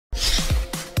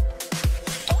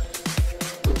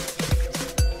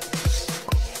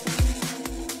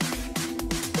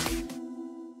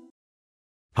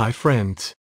Hi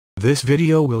friends. This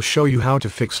video will show you how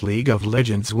to fix League of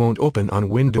Legends won't open on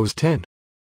Windows 10.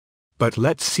 But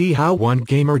let's see how one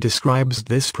gamer describes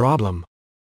this problem.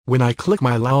 When I click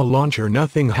my LoL launcher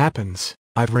nothing happens.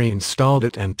 I've reinstalled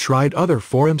it and tried other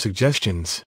forum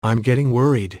suggestions. I'm getting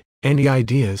worried. Any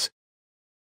ideas?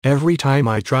 Every time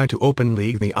I try to open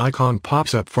League the icon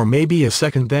pops up for maybe a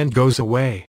second then goes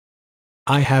away.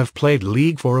 I have played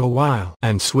League for a while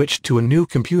and switched to a new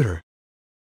computer.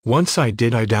 Once I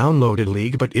downloaded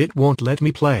League but it won't let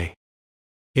me play.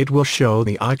 It will show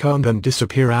the icon then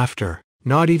disappear after,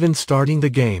 not even starting the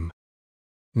game.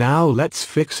 Now let's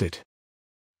fix it.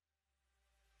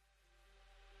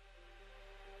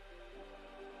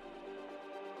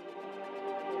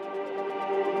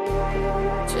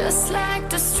 Just like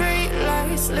the street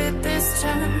lights lit this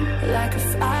town, like a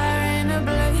fire in a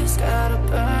blaze, gotta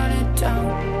burn it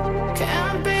down.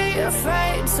 Can't be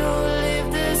afraid to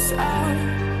leave this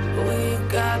out. We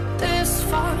got this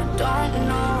far, don't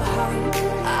know how.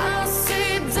 I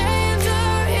see danger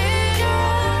in your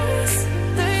eyes.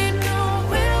 They know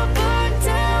we'll burn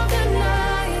down the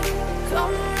night.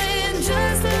 Coming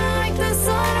just like the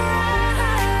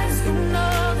sunrise. You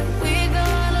know that we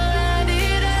gonna light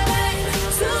it up.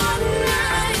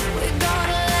 Tonight, we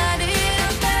gonna light it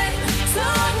up.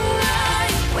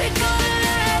 Tonight, we gonna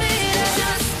light it up.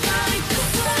 Just like the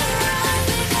sunrise,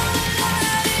 we gonna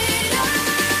light it up.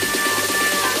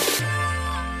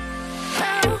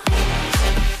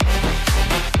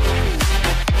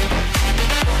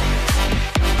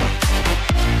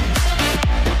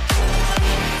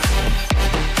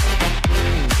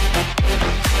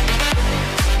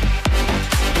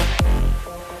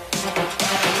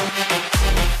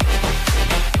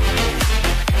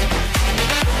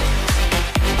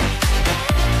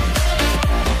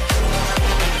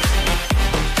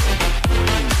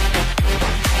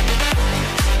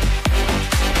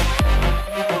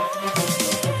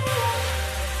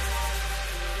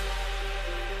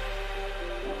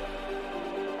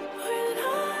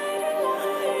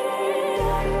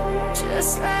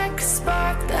 Just like a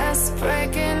spark that's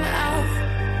breaking out.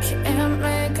 Can't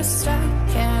make a stop,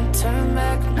 can't turn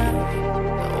back now.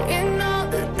 We know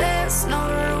that there's no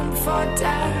room for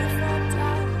doubt.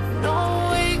 No,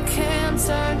 we can't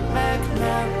turn back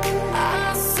now.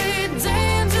 I see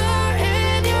danger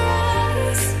in your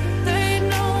eyes. They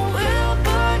know we'll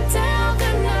burn down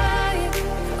the night.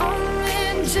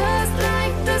 Coming just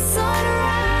like the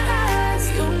sunrise.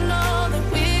 You know that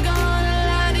we gonna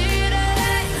light it up.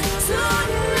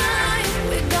 Tonight,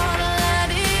 we gonna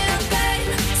light it up,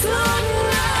 babe.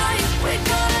 Tonight, we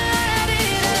gonna light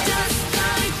it up. Just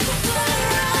like the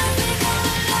sunrise, we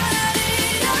gonna light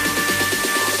it up.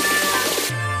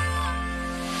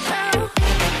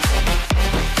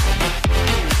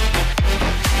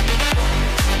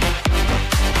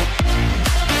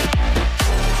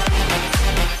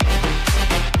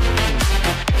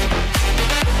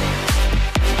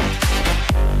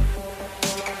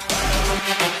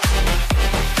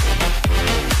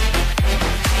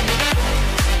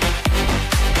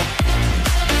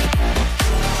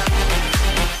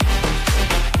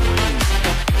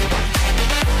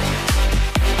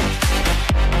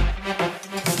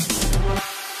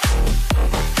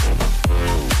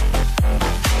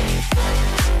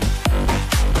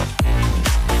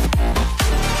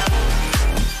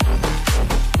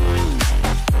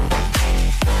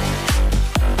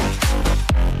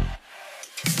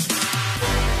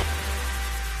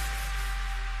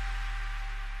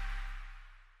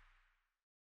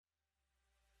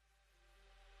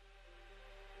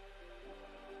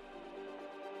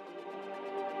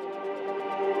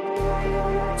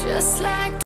 Just like